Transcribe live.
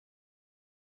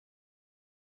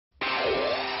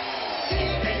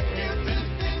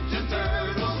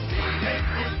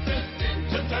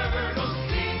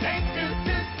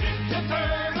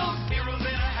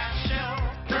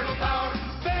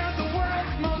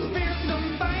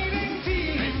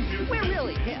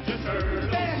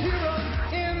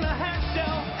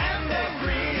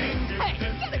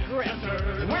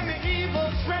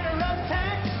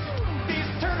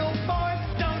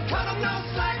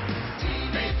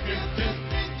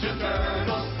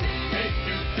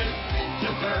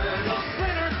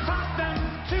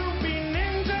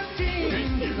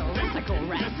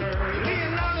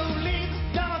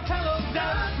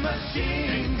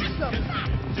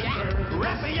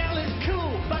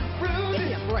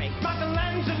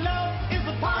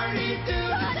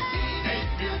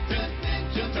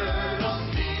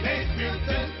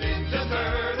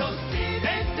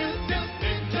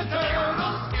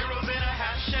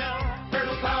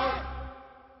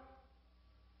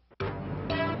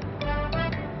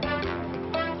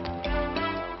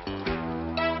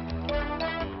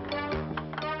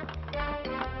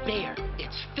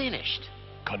finished.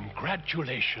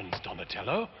 Congratulations,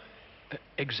 Donatello.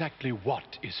 Exactly what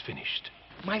is finished?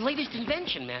 My latest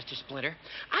invention, Master Splinter.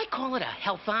 I call it a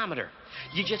healthometer.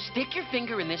 You just stick your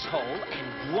finger in this hole,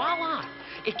 and voila!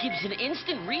 It gives an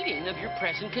instant reading of your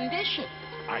present condition.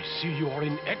 I see you are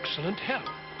in excellent health.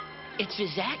 It's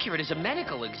as accurate as a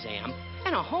medical exam,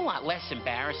 and a whole lot less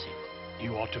embarrassing.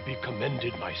 You ought to be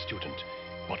commended, my student.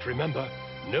 But remember,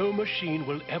 no machine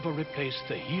will ever replace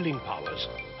the healing powers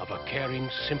of a caring,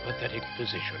 sympathetic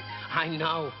physician. I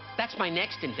know. That's my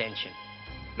next invention.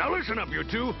 Now listen up, you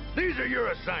two. These are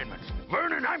your assignments.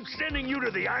 Vernon, I'm sending you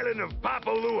to the island of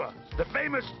Papalua. The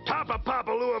famous top of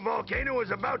Papalua volcano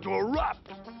is about to erupt.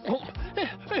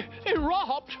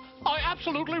 Erupt? I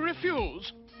absolutely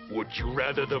refuse. Would you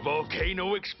rather the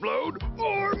volcano explode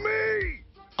or me?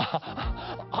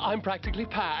 I'm practically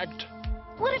packed.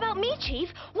 What about me, Chief?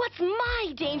 What's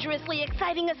my dangerously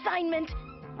exciting assignment?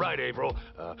 Right, April.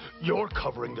 You're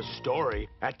covering the story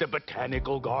at the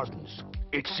Botanical Gardens.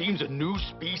 It seems a new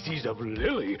species of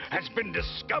lily has been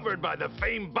discovered by the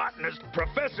famed botanist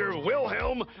Professor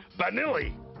Wilhelm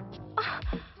Benilli.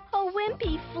 A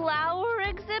wimpy flower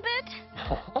exhibit?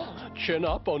 Chin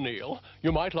up, O'Neill.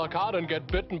 You might luck out and get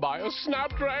bitten by a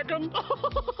snapdragon.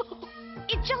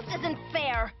 It just isn't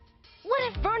fair. What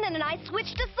if Vernon and I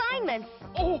switched assignments?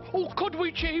 Oh, could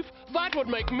we, Chief? That would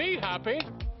make me happy.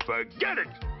 Forget it!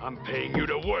 I'm paying you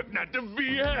to work, not to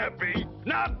be happy.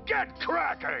 Now get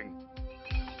cracking!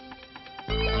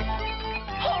 All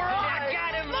right! I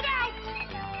got him! Look out!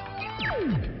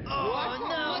 Oh,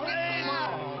 no!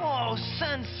 Oh,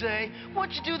 Sensei,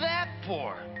 what'd you do that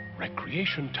for?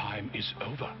 Recreation time is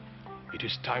over. It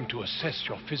is time to assess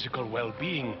your physical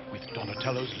well-being with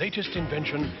Donatello's latest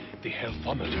invention, the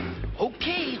healthometer.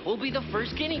 Okay, we'll be the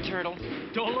first guinea turtle.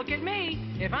 Don't look at me.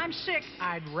 If I'm sick,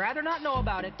 I'd rather not know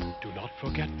about it. Do not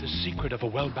forget the secret of a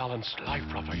well-balanced life,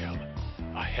 Raphael.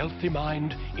 A healthy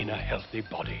mind in a healthy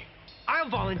body. I'll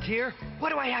volunteer. What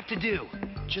do I have to do?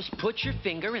 Just put your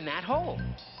finger in that hole.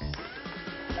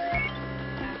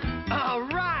 All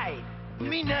right.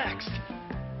 Me next.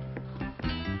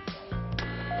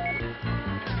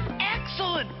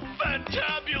 Excellent!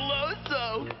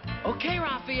 Fantabuloso! Okay,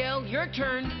 Raphael, your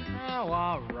turn. Oh,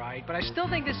 all right, but I still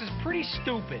think this is pretty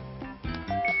stupid.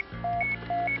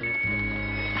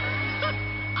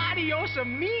 Adios,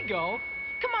 amigo?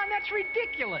 Come on, that's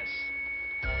ridiculous.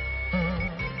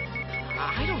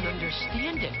 I don't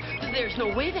understand it. There's no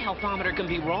way the healthometer can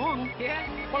be wrong. Yeah?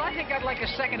 Well, I think I'd like a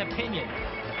second opinion.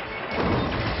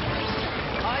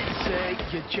 I'd say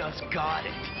you just got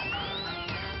it.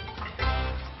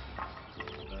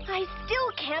 I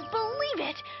still can't believe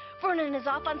it. Vernon is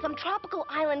off on some tropical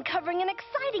island covering an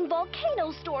exciting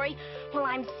volcano story, while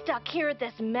I'm stuck here at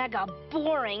this mega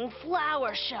boring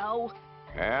flower show.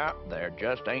 Yeah, there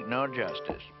just ain't no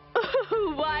justice.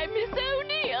 Why, Miss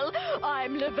O'Neill,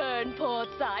 I'm Laverne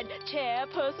Portside,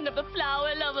 chairperson of the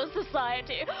Flower Lovers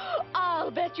Society.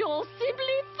 I'll bet you're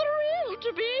simply thrilled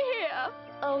to be here.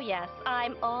 Oh, yes,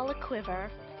 I'm all a quiver.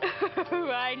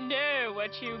 I know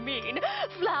what you mean.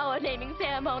 Flower naming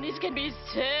ceremonies can be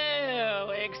so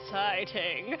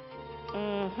exciting.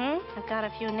 I've got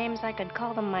a few names I could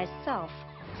call them myself.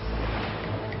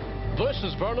 This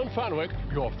is Vernon Fanwick,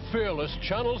 your fearless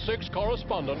Channel 6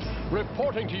 correspondent,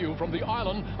 reporting to you from the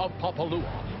island of Papalua,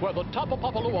 where the top of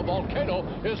Papalua volcano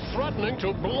is threatening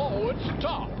to blow its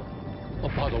top. Oh,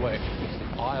 by the way,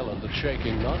 island that's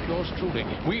shaking, not yours truly.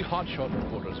 We hotshot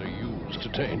reporters are used to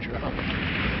danger.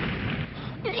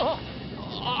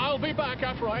 I'll be back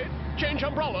after I change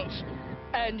umbrellas.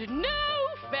 And now,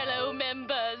 fellow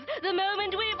members, the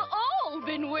moment we've all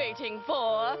been waiting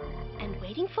for. And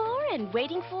waiting for, and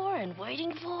waiting for, and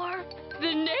waiting for.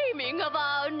 The naming of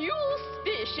our new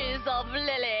species of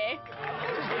lily.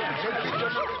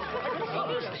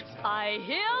 I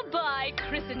hereby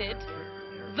christen it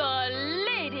the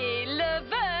Lady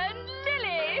Laverne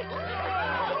Lily.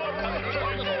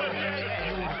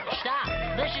 Stop.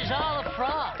 This is all a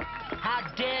fraud. How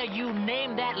dare you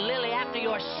name that lily after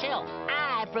yourself?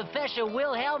 I, Professor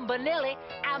Wilhelm Benilli,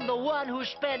 am the one who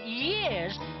spent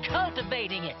years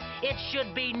cultivating it. It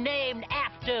should be named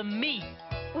after me.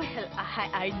 Well,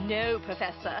 I know,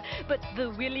 Professor, but the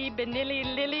Willy Benilli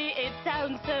Lily, it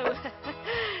sounds so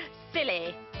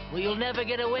silly. Well, you'll never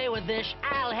get away with this.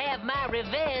 I'll have my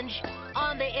revenge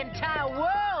on the entire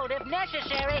world if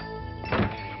necessary.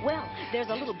 Well, there's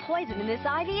a little poison in this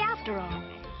ivy after all.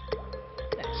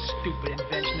 That stupid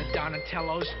invention of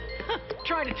Donatello's.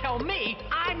 Trying to tell me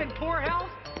I'm in poor health?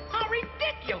 How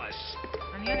ridiculous!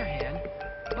 On the other hand,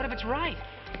 what if it's right?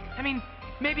 I mean,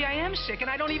 maybe I am sick and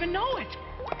I don't even know it.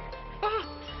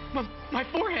 My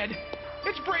forehead.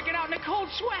 It's breaking out in a cold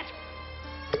sweat.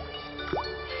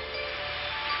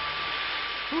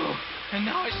 Ooh, and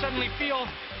now I suddenly feel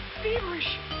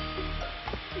feverish.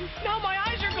 Now my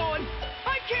eyes are going.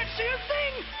 I can't see a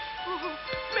thing. Oh,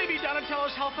 maybe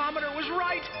Donatello's healthometer was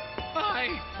right.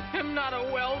 I am not a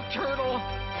well turtle.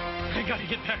 I gotta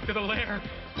get back to the lair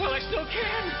while I still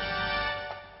can.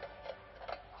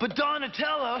 But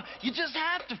Donatello, you just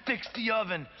have to fix the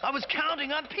oven. I was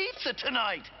counting on pizza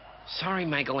tonight. Sorry,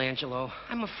 Michelangelo.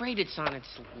 I'm afraid it's on its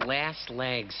last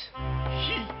legs.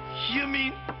 You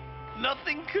mean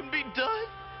nothing can be done?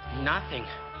 Nothing.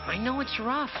 I know it's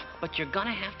rough, but you're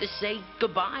gonna have to say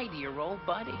goodbye to your old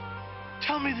buddy.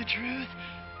 Tell me the truth.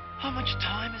 How much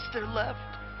time is there left?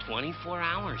 24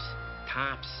 hours.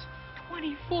 Tops.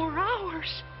 24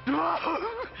 hours?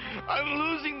 I'm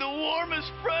losing the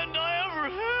warmest friend I ever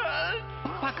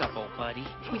had. Buck up, old buddy.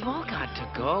 We've all got to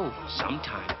go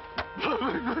sometime.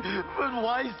 But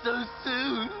why so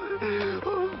soon?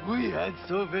 We had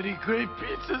so many great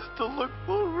pizzas to look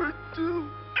forward to.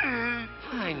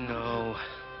 I know.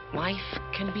 Life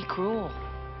can be cruel.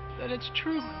 Then it's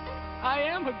true. I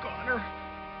am a goner.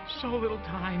 So little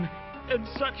time and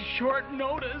such short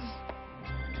notice.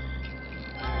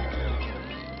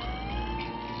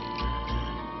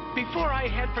 Before I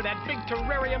head for that big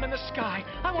terrarium in the sky,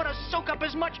 I want to soak up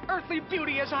as much earthly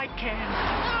beauty as I can.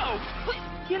 Oh!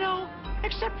 You know,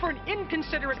 except for an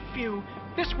inconsiderate few,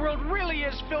 this world really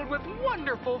is filled with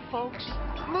wonderful folks.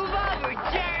 Move over,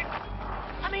 jerk!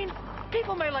 I mean,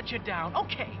 people may let you down,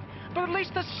 okay, but at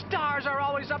least the stars are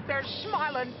always up there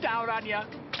smiling down on you.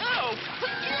 Oh,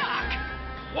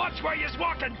 yuck! Watch where you're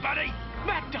walking, buddy.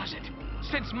 That does it.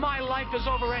 Since my life is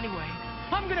over anyway,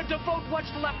 I'm gonna devote what's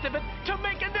left of it to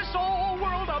making this whole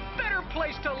world a better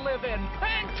place to live in.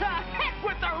 And to heck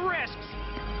with the risks!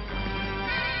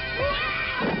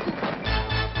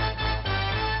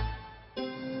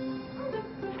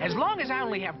 As long as I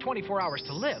only have 24 hours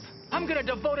to live, I'm gonna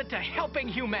devote it to helping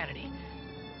humanity.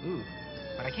 Ooh,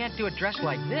 but I can't do it dressed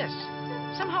like this.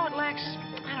 Somehow it lacks,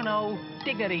 I don't know,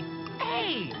 dignity.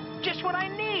 Hey, just what I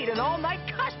need, an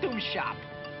all-night costume shop.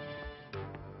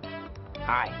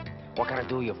 Hi. What can I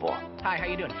do you for? Hi, how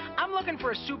you doing? I'm looking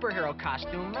for a superhero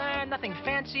costume. Nothing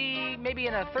fancy, maybe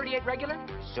in a 38 regular?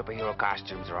 Superhero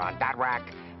costumes are on that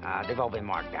rack. They've all been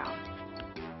marked down.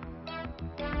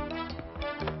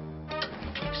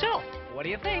 So, what do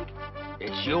you think?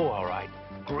 It's you, all right.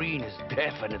 Green is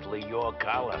definitely your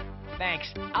color.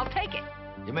 Thanks. I'll take it.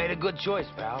 You made a good choice,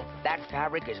 pal. That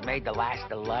fabric is made to last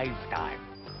a lifetime.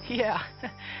 Yeah.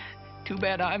 Too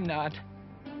bad I'm not.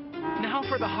 Now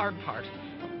for the hard part.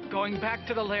 Going back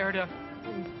to the lair to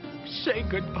say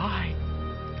goodbye.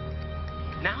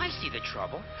 Now I see the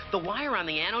trouble. The wire on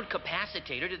the anode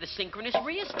capacitator to the synchronous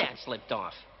rheostat slipped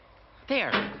off.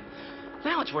 There.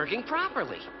 Now it's working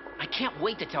properly. I can't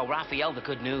wait to tell Raphael the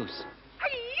good news.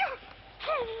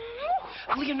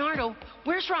 Leonardo,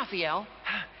 where's Raphael?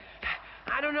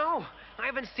 I don't know. I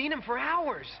haven't seen him for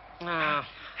hours.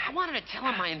 I wanted to tell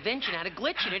him my invention had a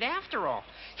glitch in it after all.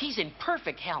 He's in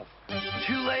perfect health.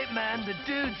 Too late, man. The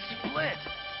dude split.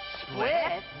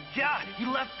 Split? Yeah, he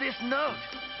left this note.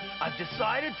 I've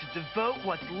decided to devote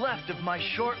what's left of my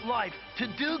short life to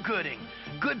do-gooding.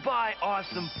 Goodbye,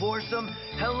 awesome foursome.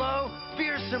 Hello,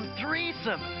 fearsome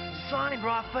threesome. Signed,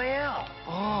 Raphael.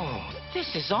 Oh,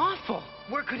 this is awful.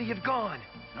 Where could he have gone?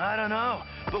 I don't know.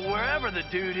 But wherever the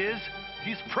dude is,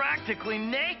 he's practically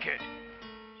naked.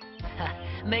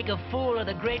 Make a fool of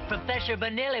the great Professor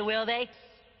Vanilli, will they?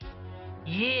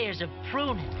 Years of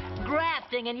pruning,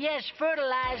 grafting, and yes,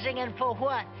 fertilizing, and for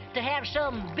what? To have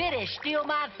some biddy steal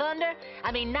my thunder?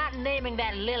 I mean, not naming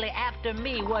that lily after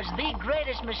me was the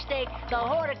greatest mistake the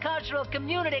horticultural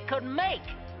community could make.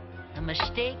 A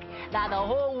mistake that the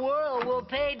whole world will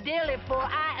pay dearly for,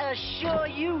 I assure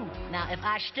you. Now, if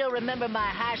I still remember my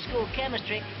high school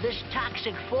chemistry, this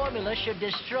toxic formula should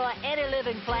destroy any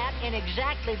living plant in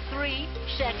exactly 3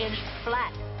 seconds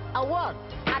flat. A 1,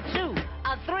 a 2,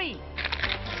 a 3.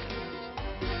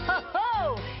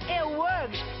 Ho-ho! It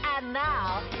works, and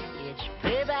now it's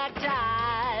payback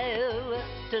time.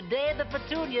 Today the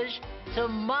petunias,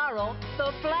 tomorrow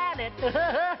the planet.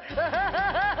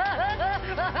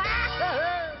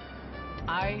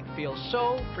 I feel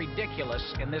so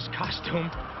ridiculous in this costume.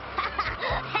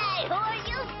 Hey, who are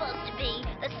you supposed to be?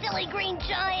 The silly green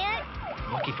giant?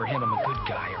 Lucky for him, I'm a good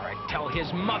guy, or I'd tell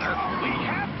his mother. We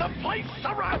have the place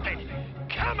surrounded.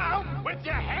 Come out with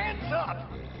your hands up.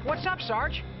 What's up,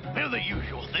 Sarge? They're the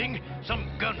usual thing. Some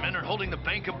gunmen are holding the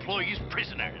bank employees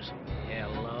prisoners.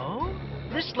 Hello?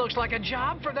 This looks like a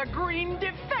job for the Green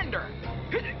Defender.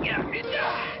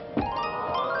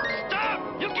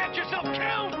 Stop! You'll get yourself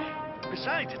killed!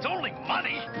 Besides, it's only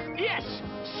money. Yes,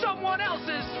 someone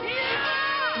else's.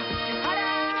 Yeah!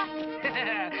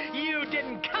 You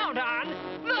didn't count on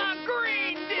the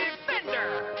Green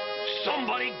Defender.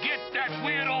 Somebody get that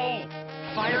weirdo!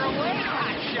 Fire away,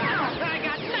 hotshot. I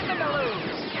got nothing to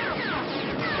lose.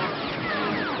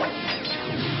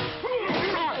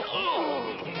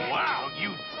 Wow,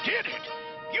 you did it!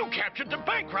 You captured the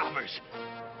bank robbers!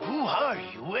 Who are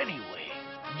you, anyway?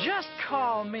 Just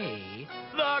call me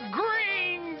the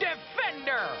Green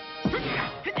Defender.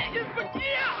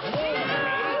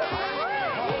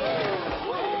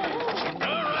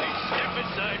 All right, step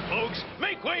inside, folks.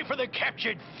 Make way for the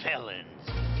captured felons.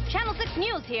 Channel 6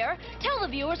 News here. Tell the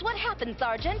viewers what happened,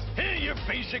 Sergeant. Your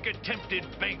basic attempted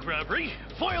bank robbery,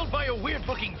 foiled by a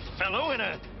weird-looking fellow in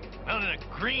a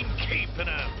green cape and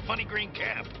a funny green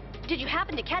cap. Did you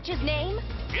happen to catch his name?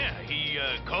 Yeah, he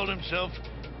called himself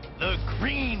the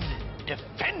Green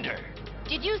Defender.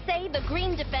 Did you say the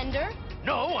Green Defender?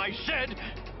 No, I said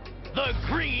the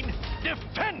Green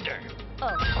Defender.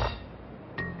 Oh.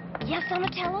 Yes,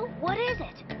 Donatello? What is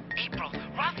it? April,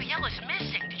 Raphael is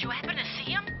missing. Did you happen to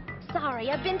see him?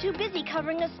 Sorry, I've been too busy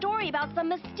covering a story about some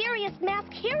mysterious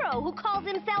masked hero who calls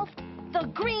himself the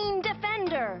Green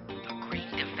Defender. The Green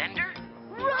Defender?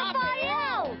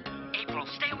 Raphael! April,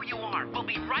 stay where you are. We'll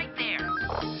be right there.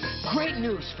 Great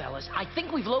news, fellas. I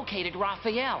think we've located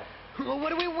Raphael. Well,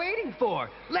 what are we waiting for?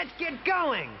 Let's get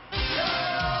going.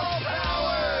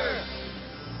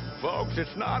 Folks,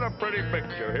 it's not a pretty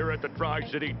picture here at the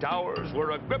Tri-City Towers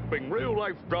where a gripping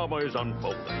real-life drama is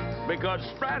unfolding. Because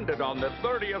stranded on the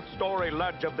 30th story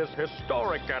ledge of this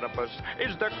historic edifice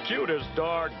is the cutest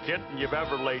dog kitten you've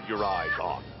ever laid your eyes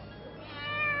on.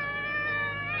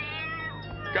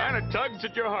 Kind of tugs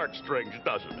at your heartstrings,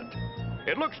 doesn't it?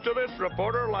 It looks to this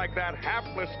reporter like that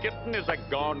hapless kitten is a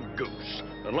gone goose.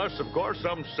 Unless, of course,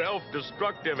 some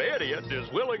self-destructive idiot is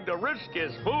willing to risk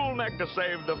his fool neck to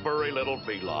save the furry little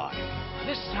feline.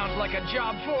 This sounds like a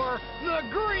job for the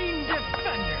Green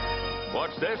Defender.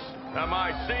 What's this? Am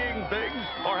I seeing things?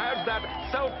 Or has that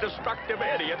self-destructive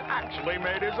idiot actually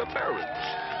made his appearance?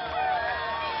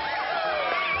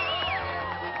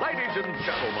 Ladies and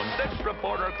gentlemen, this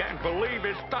reporter can't believe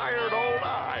his tired old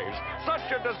eyes.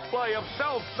 Such a display of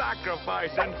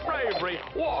self-sacrifice and bravery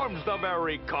warms the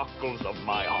very cockles of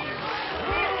my heart.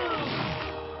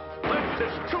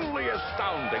 This is truly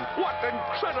astounding. What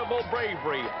incredible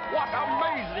bravery. What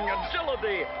amazing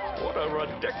agility. What a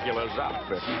ridiculous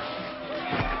outfit.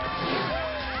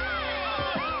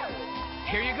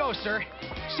 Here you go, sir.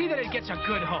 See that it gets a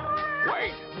good home.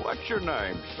 Wait, what's your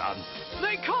name, son?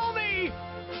 They call me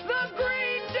the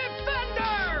Green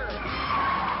Defender!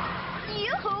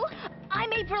 Yoo-hoo!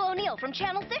 I'm April O'Neil from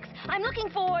Channel 6. I'm looking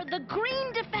for the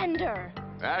Green Defender.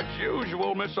 As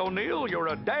usual, Miss O'Neill, you're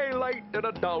a day late and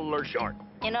 $1 short.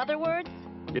 In other words?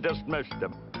 You just missed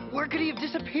him. Where could he have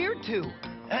disappeared to?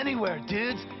 Anywhere,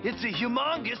 dudes. It's a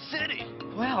humongous city.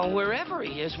 Well, wherever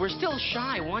he is, we're still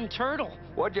shy one turtle.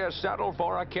 Would you settle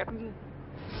for a kitten?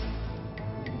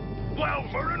 Well,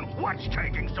 Vernon, what's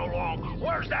taking so long?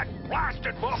 Where's that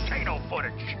blasted volcano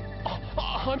footage?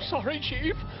 I'm sorry,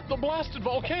 Chief. The blasted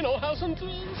volcano hasn't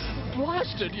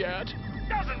blasted yet.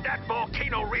 Doesn't that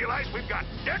volcano realize we've got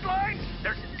deadlines?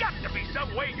 There's got to be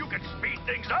some way you can speed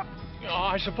things up.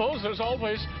 I suppose there's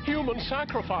always human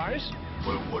sacrifice.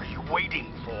 Well, what are you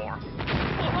waiting for?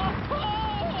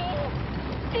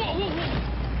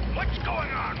 What's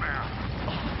going on there?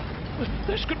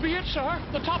 This could be it, sir.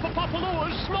 The top of Papalua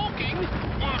is smoking.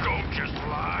 Well, don't just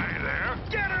lie there.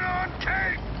 Get it on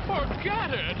tape! Forget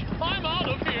it. I'm out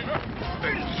of here.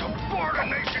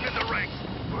 Insubordination in the ring.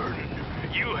 Vernon,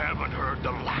 you haven't heard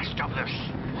the last of this.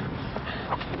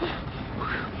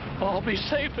 I'll be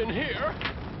safe in here.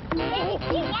 Oh,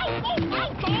 oh, oh, oh,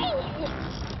 oh,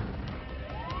 oh.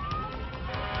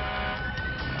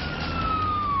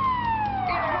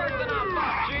 It's worse than I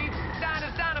thought, Chief.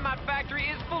 Dinah's Dynamite Factory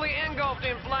is fully engulfed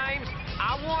in flames.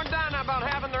 I warned Dinah about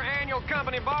having their annual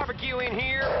company barbecue in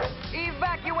here.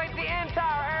 Evacuate the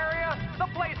entire area. The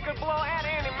place could blow at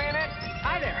any minute.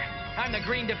 Hi there. I'm the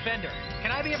Green Defender.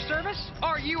 Can I be of service?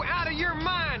 Are you out of your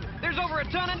mind? There's over a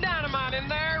ton of dynamite in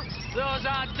there. Those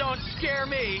odds don't scare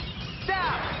me.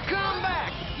 Stop! Come back!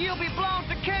 You'll be blown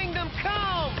to Kingdom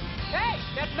Come! Hey,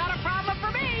 that's not a problem for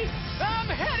me. I'm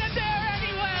headed there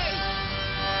anyway.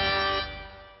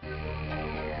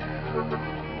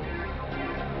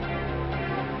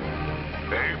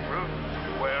 April,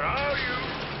 where are you?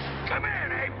 Come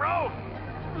in, April!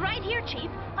 Right here, Chief.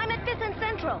 I'm at 5th and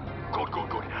Central. Good, good,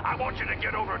 good. I want you to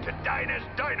get over to Dinah's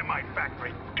Dynamite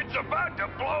Factory. It's about to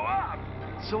blow up.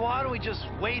 So why don't we just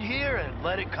wait here and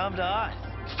let it come to us?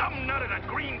 Some nut in a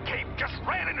green cape just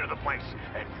ran into the place,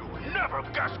 and you'll never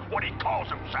guess what he calls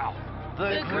himself.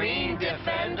 The Green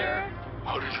Defender?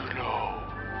 How did you know?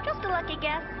 Just a lucky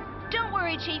guess. Don't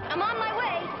worry, Chief. I'm on my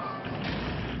way.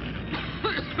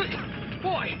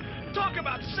 Boy, talk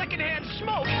about secondhand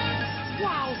smoke.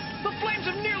 Wow, the flames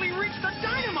have nearly reached the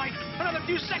dynamite. Another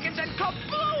few seconds and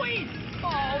kablooey!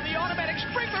 Oh, the automatic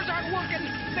sprinklers aren't working.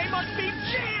 They must be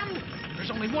jammed.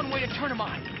 There's only one way to turn them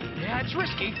on. Yeah, it's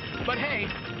risky, but hey,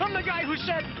 I'm the guy who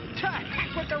said, to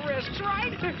heck with the risks,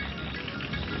 right?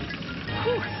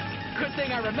 Whew. Good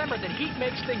thing I remembered that heat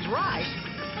makes things rise.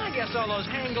 I guess all those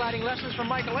hang gliding lessons from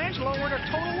Michelangelo weren't a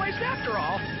total waste after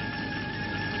all.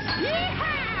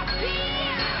 Yeehaw!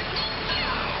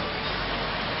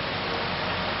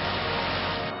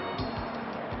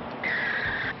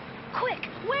 Quick,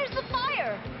 where's the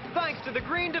fire? Thanks to the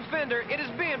Green Defender, it is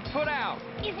being put out.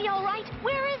 Is he all right?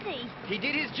 Where is he? He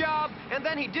did his job, and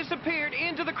then he disappeared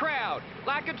into the crowd,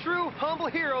 like a true humble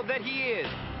hero that he is.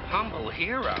 Humble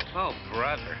hero? Oh,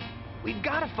 brother. We've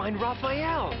got to find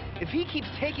Raphael. If he keeps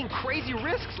taking crazy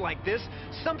risks like this,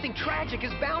 something tragic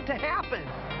is bound to happen.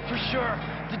 For sure,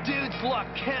 the dude's luck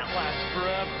can't last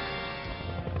forever.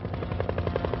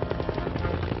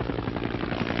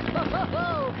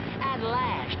 Ho-ho-ho! At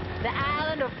last, the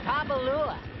island of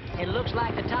Papalua. It looks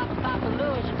like the top of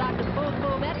Papalua is about to boom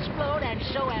boom explode, and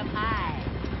so am I.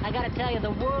 I gotta tell you,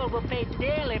 the world will pay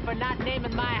dearly for not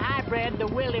naming my hybrid the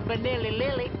Willy Vanilly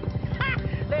Lily. Ha!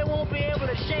 They won't be able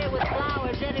to share with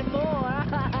flowers anymore.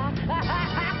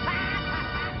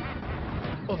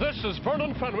 This is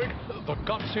Vernon Fenwick, the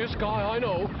gutsiest guy I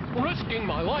know, risking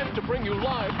my life to bring you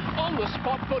live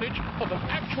on-the-spot footage of an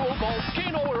actual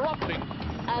volcano erupting.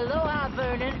 Aloha,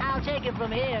 Vernon. I'll take it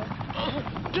from here.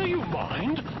 Do you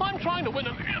mind? I'm trying to win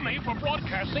an Emmy for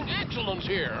broadcasting excellence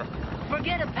here.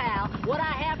 Forget it, pal. What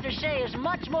I have to say is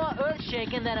much more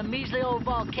earth-shaking than a measly old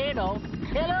volcano.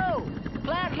 Hello,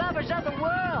 plant lovers of the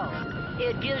world.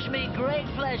 It gives me great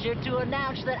pleasure to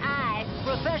announce that I,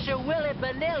 Professor Willy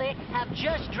Vanilli, have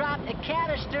just dropped a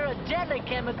canister of deadly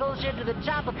chemicals into the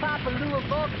top of Papalua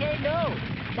Volcano.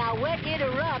 Now, when it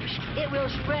erupts, it will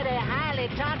spread a highly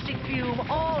toxic fume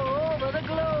all over the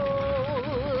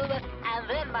globe. And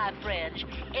then, my friends,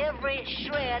 every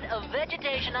shred of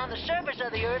vegetation on the surface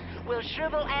of the earth will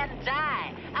shrivel and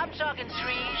die. I'm talking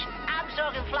trees, I'm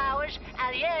talking flowers,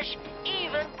 and yes,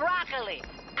 even broccoli.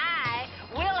 I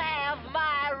will have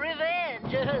my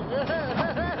revenge.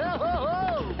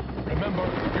 Remember,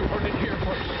 you heard it here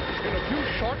first. In a few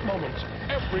short moments,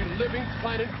 every living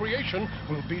plant in creation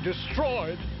will be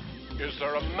destroyed. Is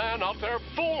there a man out there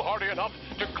foolhardy enough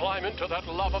to climb into that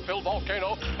lava-filled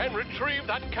volcano and retrieve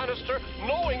that canister,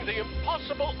 knowing the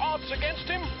impossible odds against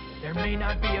him? There may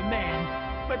not be a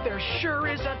man, but there sure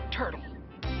is a turtle.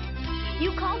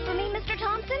 You called for me, Mr.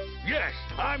 Thompson? Yes,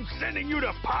 I'm sending you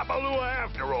to Papalua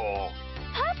after all.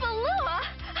 Papalua?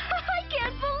 I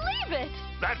can't believe it!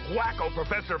 That wacko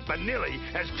Professor Vanilli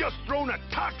has just thrown a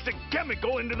toxic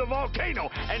chemical into the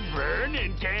volcano, and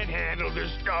Vernon can't handle the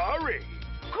story.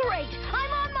 Great!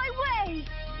 I'm on my way!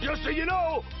 Just so you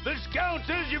know, this counts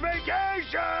as your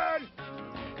vacation!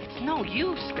 It's no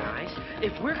use, guys.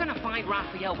 If we're gonna find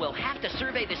Raphael, we'll have to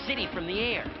survey the city from the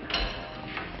air.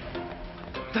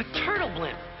 The turtle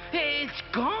blimp! It's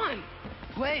gone!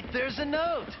 Wait, there's a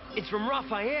note. It's from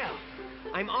Raphael.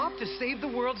 I'm off to save the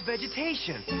world's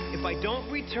vegetation. If I don't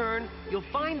return, you'll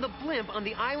find the blimp on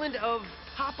the island of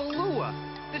Papalua.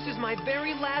 This is my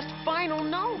very last final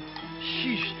note.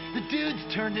 Sheesh, the dude's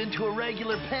turned into a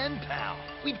regular pen pal.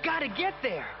 We've got to get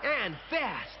there, and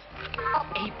fast.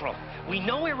 April, we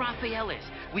know where Raphael is.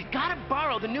 We've got to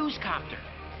borrow the newscopter.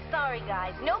 Sorry,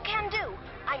 guys. No can do.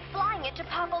 I'm flying it to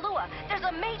Papalua. There's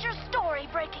a major story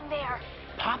breaking there.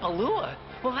 Papalua?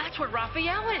 Well, that's where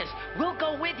Raphael is. We'll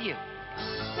go with you.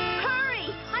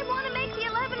 Hurry! I want to make the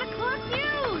 11 o'clock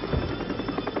news!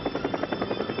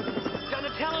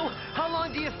 Donatello, how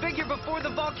long do you figure before the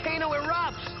volcano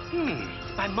erupts?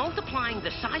 By multiplying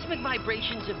the seismic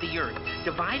vibrations of the Earth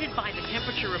divided by the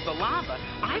temperature of the lava,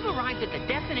 I've arrived at the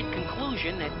definite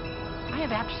conclusion that I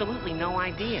have absolutely no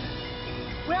idea.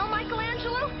 Well,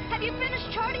 Michelangelo, have you finished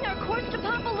charting our course to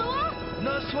Papalua?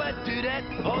 No sweat, dudette.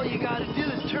 All you gotta do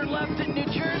is turn left at New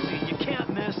Jersey and you can't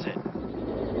miss it.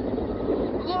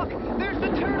 Look, there's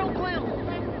the turtle blimp.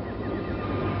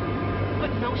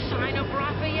 But no sign of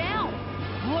Raphael.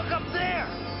 Look up there.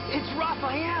 It's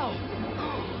Raphael.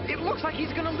 It looks like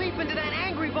he's gonna leap into that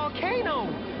angry volcano.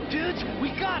 Dudes, we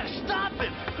gotta stop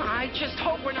him. I just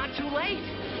hope we're not too late.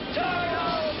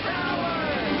 Turtle power!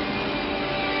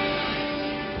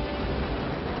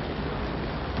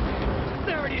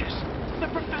 There it is. the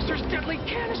professor's deadly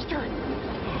canister.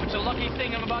 Oh, it's a lucky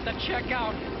thing I'm about to check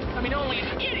out. I mean, only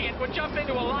an idiot would jump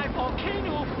into a live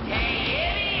volcano. Hey,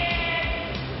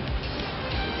 idiot!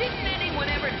 Didn't anyone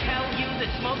ever tell you that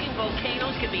smoking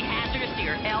volcanoes can be hazardous to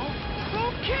your health?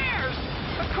 Who cares?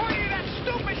 According to that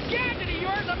stupid gadget of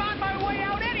yours, I'm on my way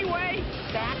out anyway.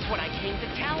 That's what I came to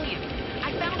tell you. I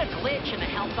found a glitch in the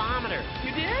healthometer.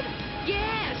 You did?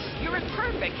 Yes, you're in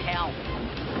perfect health.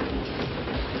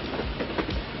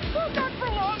 Oh, not for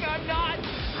long, I'm not.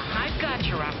 I've got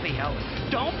you, Raphael.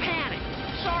 Don't panic.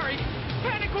 Sorry.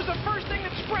 Panic was the first thing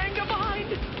that sprang to mind.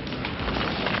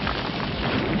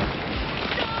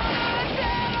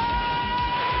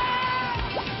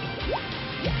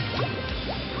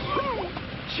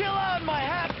 Chill out, my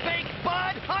half-baked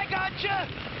bud. I gotcha.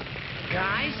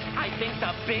 Guys, I think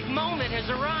the big moment has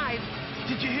arrived.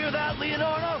 Did you hear that,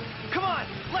 Leonardo? Come on,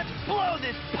 let's blow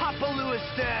this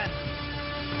Papaluistan.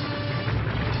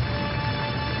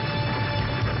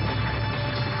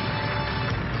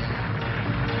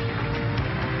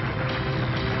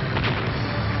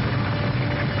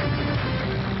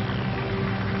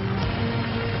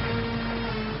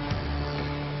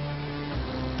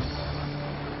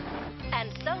 And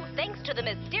so, thanks to the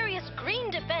mysterious Green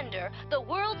Defender, the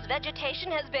world's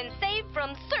vegetation has been saved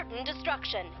from certain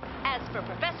destruction. As for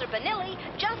Professor Benilli,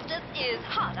 justice is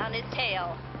hot on his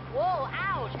tail. Whoa,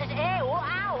 ouch. Hey, whoa,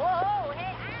 ow, whoa,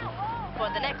 hey, ow, whoa.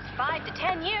 For the next 5 to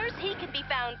 10 years, he can be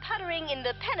found puttering in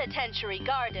the penitentiary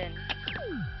garden.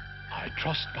 I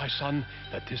trust, my son,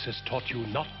 that this has taught you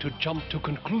not to jump to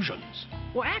conclusions.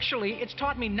 Well, actually, it's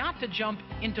taught me not to jump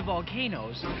into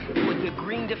volcanoes. Would the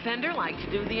Green Defender like to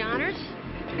do the honors?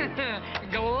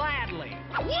 Gladly.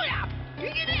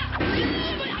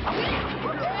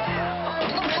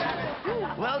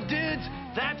 Well, dudes,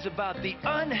 that's about the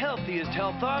unhealthiest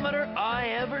healthometer I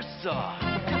ever saw.